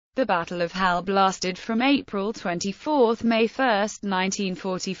The Battle of Halbe lasted from April 24 to May 1,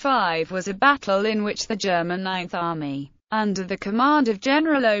 1945, was a battle in which the German Ninth Army, under the command of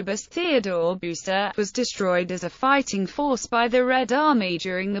Generaloberst Theodor Busse, was destroyed as a fighting force by the Red Army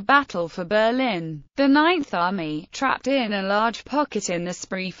during the Battle for Berlin. The Ninth Army, trapped in a large pocket in the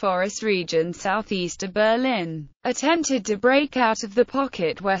Spree Forest region southeast of Berlin, attempted to break out of the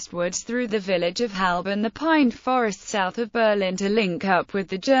pocket westwards through the village of Halbe and the pine forest south of Berlin to link up with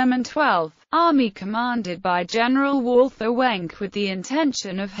the German 12th Army commanded by General Walther Wenck with the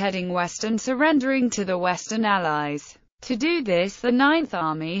intention of heading west and surrendering to the Western Allies. To do this, the Ninth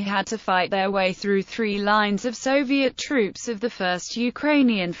Army had to fight their way through three lines of Soviet troops of the First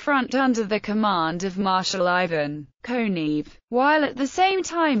Ukrainian Front under the command of Marshal Ivan Konev, while at the same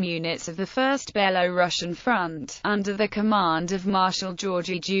time units of the First Belarusian Front, under the command of Marshal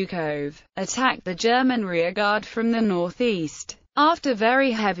Georgy Zhukov, attacked the German rearguard from the northeast. After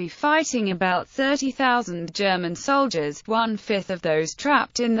very heavy fighting, about 30,000 German soldiers, one-fifth of those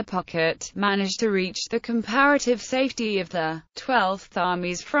trapped in the pocket, managed to reach the comparative safety of the 12th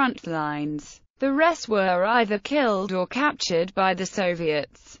Army's front lines. The rest were either killed or captured by the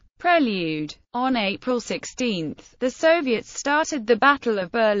Soviets. Prelude. On April 16, the Soviets started the Battle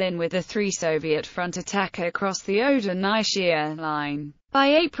of Berlin with a three-Soviet front attack across the Oder-Neisse line.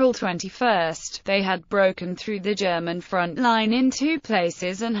 By April 21, they had broken through the German front line in two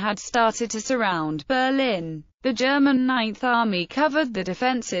places and had started to surround Berlin. The German Ninth Army covered the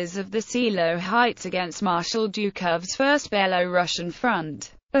defences of the Selo Heights against Marshal Zhukov's First Belarusian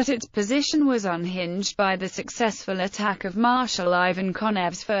Front, but its position was unhinged by the successful attack of Marshal Ivan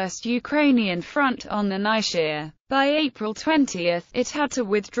Konev's First Ukrainian Front on the Neisse. By April 20, it had to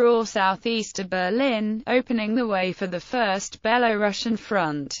withdraw southeast of Berlin, opening the way for the First Belarusian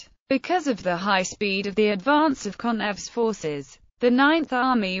Front. Because of the high speed of the advance of Konev's forces, the Ninth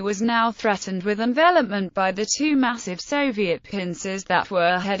Army was now threatened with envelopment by the two massive Soviet pincers that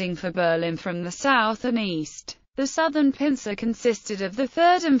were heading for Berlin from the south and east. The southern pincer consisted of the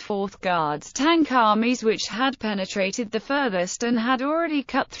 3rd and 4th Guards tank armies, which had penetrated the furthest and had already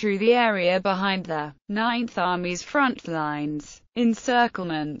cut through the area behind the 9th Army's front lines.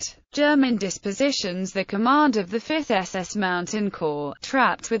 Encirclement. German dispositions. The command of the 5th SS Mountain Corps,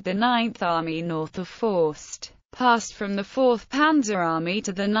 trapped with the 9th Army north of Forst, passed from the 4th Panzer Army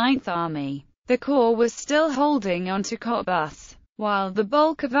to the 9th Army. The Corps was still holding on to Cottbus, while the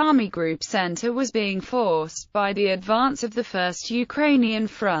bulk of Army Group Center was being forced by the advance of the First Ukrainian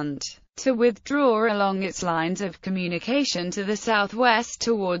Front to withdraw along its lines of communication to the southwest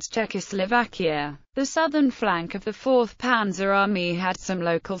towards Czechoslovakia. The southern flank of the 4th Panzer Army had some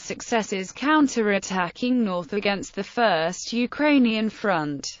local successes counter-attacking north against the First Ukrainian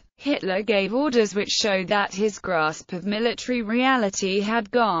Front. Hitler gave orders which showed that his grasp of military reality had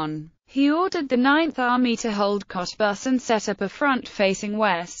gone. He ordered the 9th Army to hold Cottbus and set up a front facing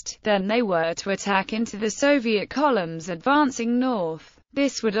west, then they were to attack into the Soviet columns advancing north.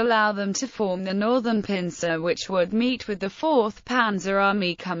 This would allow them to form the northern pincer, which would meet with the 4th Panzer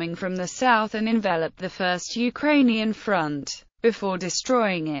Army coming from the south and envelop the First Ukrainian Front, before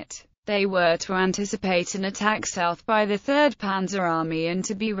destroying it. They were to anticipate an attack south by the 3rd Panzer Army and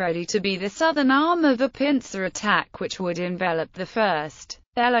to be ready to be the southern arm of a pincer attack which would envelop the 1st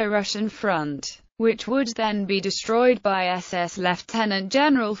Belarusian Front, which would then be destroyed by SS Lieutenant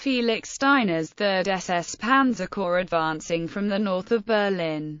General Felix Steiner's 3rd SS Panzer Corps advancing from the north of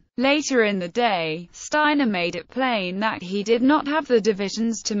Berlin. Later in the day, Steiner made it plain that he did not have the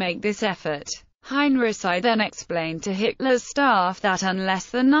divisions to make this effort. Heinrich I then explained to Hitler's staff that unless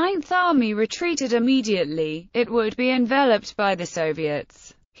the 9th Army retreated immediately, it would be enveloped by the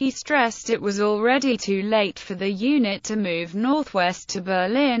Soviets. He stressed it was already too late for the unit to move northwest to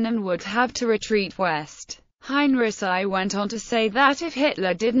Berlin and would have to retreat west. Heinrich I went on to say that if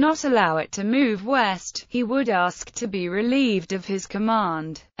Hitler did not allow it to move west, he would ask to be relieved of his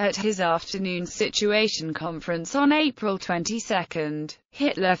command. At his afternoon situation conference on April 22,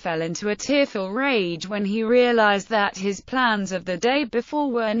 Hitler fell into a tearful rage when he realized that his plans of the day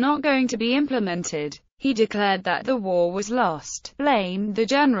before were not going to be implemented. He declared that the war was lost, blamed the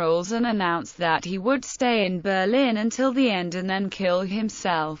generals and announced that he would stay in Berlin until the end and then kill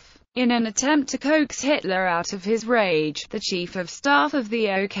himself. In an attempt to coax Hitler out of his rage, the Chief of Staff of the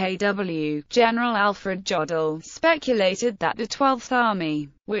OKW, General Alfred Jodl, speculated that the 12th Army,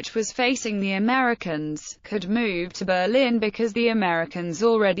 which was facing the Americans, could move to Berlin because the Americans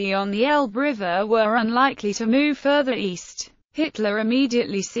already on the Elbe River were unlikely to move further east. Hitler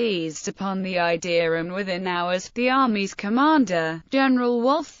immediately seized upon the idea and within hours, the army's commander, General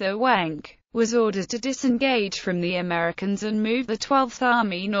Walther Wenck, was ordered to disengage from the Americans and move the 12th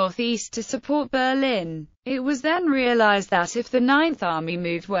Army northeast to support Berlin. It was then realized that if the 9th Army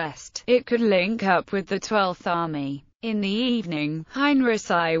moved west, it could link up with the 12th Army. In the evening, Heinrich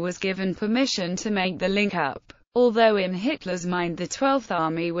was given permission to make the link-up. Although in Hitler's mind the 12th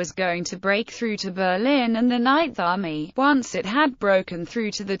Army was going to break through to Berlin and the 9th Army, once it had broken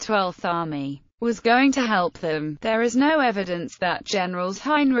through to the 12th Army, was going to help them, there is no evidence that Generals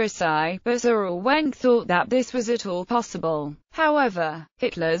Heinrich Busse or Wenck thought that this was at all possible. However,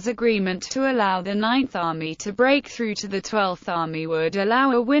 Hitler's agreement to allow the 9th Army to break through to the 12th Army would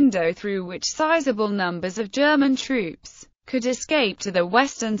allow a window through which sizable numbers of German troops could escape to the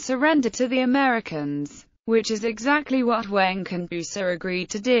west and surrender to the Americans, which is exactly what Wenck and Busse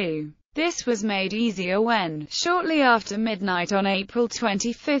agreed to do. This was made easier when, shortly after midnight on April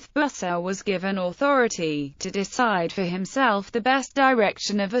 25, Busse was given authority to decide for himself the best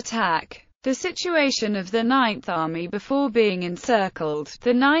direction of attack. The situation of the 9th Army before being encircled.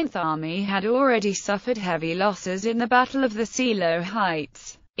 The 9th Army had already suffered heavy losses in the Battle of the Seelow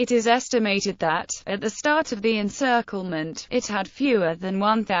Heights. It is estimated that, at the start of the encirclement, it had fewer than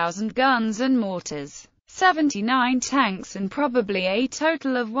 1,000 guns and mortars, 79 tanks and probably a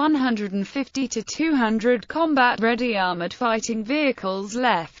total of 150 to 200 combat-ready armored fighting vehicles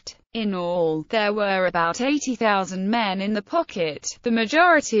left. In all, there were about 80,000 men in the pocket, the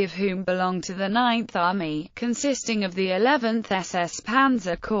majority of whom belonged to the 9th Army, consisting of the 11th SS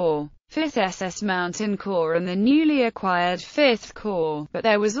Panzer Corps, 5th SS Mountain Corps and the newly acquired 5th Corps, but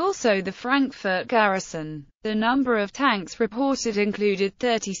there was also the Frankfurt garrison. The number of tanks reported included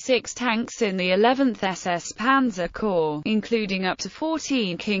 36 tanks in the 11th SS Panzer Corps, including up to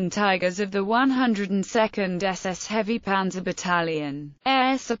 14 King Tigers of the 102nd SS Heavy Panzer Battalion.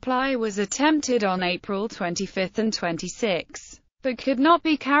 Air supply was attempted on April 25 and 26. But could not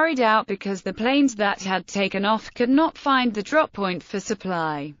be carried out because the planes that had taken off could not find the drop point for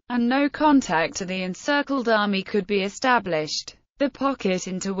supply, and no contact to the encircled army could be established. The pocket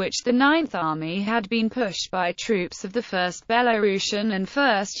into which the 9th Army had been pushed by troops of the 1st Belarusian and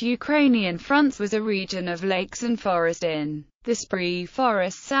 1st Ukrainian fronts was a region of lakes and forest in the Spree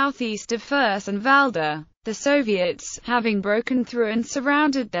Forest southeast of Fürstenwalde. The Soviets, having broken through and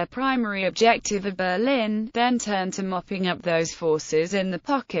surrounded their primary objective of Berlin, then turned to mopping up those forces in the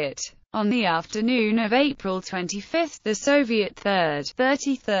pocket. On the afternoon of April 25, the Soviet 3rd,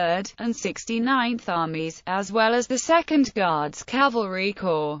 33rd, and 69th Armies, as well as the 2nd Guards Cavalry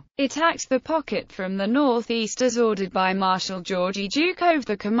Corps, attacked the pocket from the northeast as ordered by Marshal Georgy Zhukov,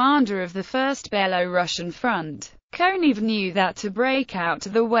 the commander of the 1st Belarusian Front. Konev knew that to break out to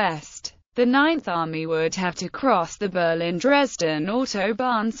the west, the 9th Army would have to cross the Berlin-Dresden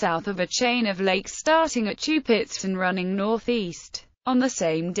Autobahn south of a chain of lakes starting at Chupitz and running northeast. On the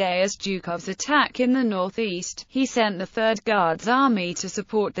same day as Zhukov's attack in the northeast, he sent the 3rd Guards Army to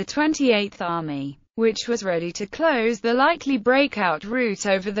support the 28th Army, which was ready to close the likely breakout route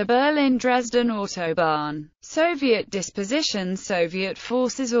over the Berlin-Dresden Autobahn. Soviet disposition. Soviet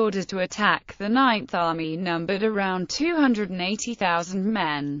forces ordered to attack the 9th Army numbered around 280,000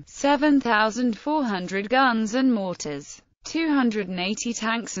 men, 7,400 guns and mortars, 280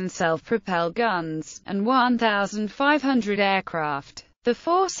 tanks and self-propelled guns, and 1,500 aircraft. The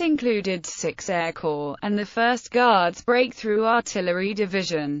force included 6 Air Corps, and the 1st Guards Breakthrough Artillery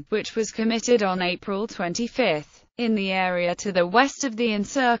Division, which was committed on April 25. In the area to the west of the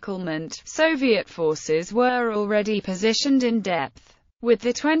encirclement, Soviet forces were already positioned in depth, with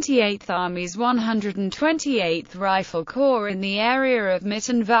the 28th Army's 128th Rifle Corps in the area of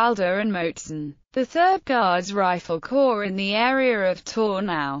Mittenwalde and Motzen, the 3rd Guards Rifle Corps in the area of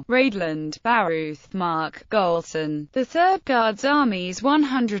Tornau, Radeland, Baruth, Mark, Golsen, the 3rd Guards Army's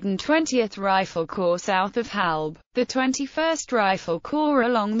 120th Rifle Corps south of Halbe, the 21st Rifle Corps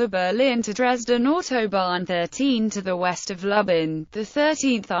along the Berlin to Dresden Autobahn 13 to the west of Lubin, the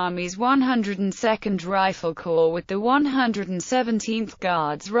 13th Army's 102nd Rifle Corps with the 117th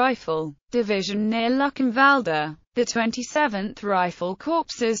Guards Rifle Division near Luckenwalde, the 27th Rifle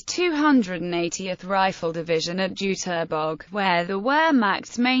Corps's 280th Rifle Division at Jüterbog, where the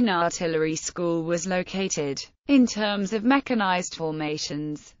Wehrmacht's main artillery school was located. In terms of mechanized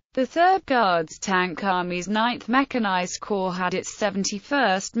formations, the 3rd Guards Tank Army's 9th Mechanized Corps had its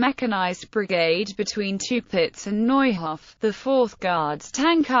 71st Mechanized Brigade between Chupitz and Neuhof, the 4th Guards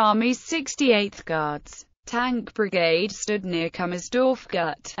Tank Army's 68th Guards Tank Brigade stood near Kummersdorf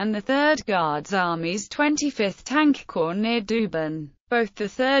Gut, and the 3rd Guards Army's 25th Tank Corps near Düben. Both the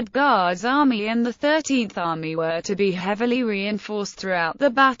 3rd Guards Army and the 13th Army were to be heavily reinforced throughout the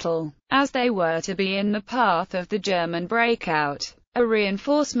battle, as they were to be in the path of the German breakout. A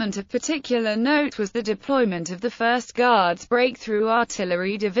reinforcement of particular note was the deployment of the 1st Guards Breakthrough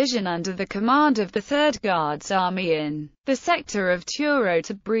Artillery Division under the command of the 3rd Guards Army in the sector of Truro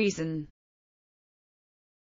to Briesen.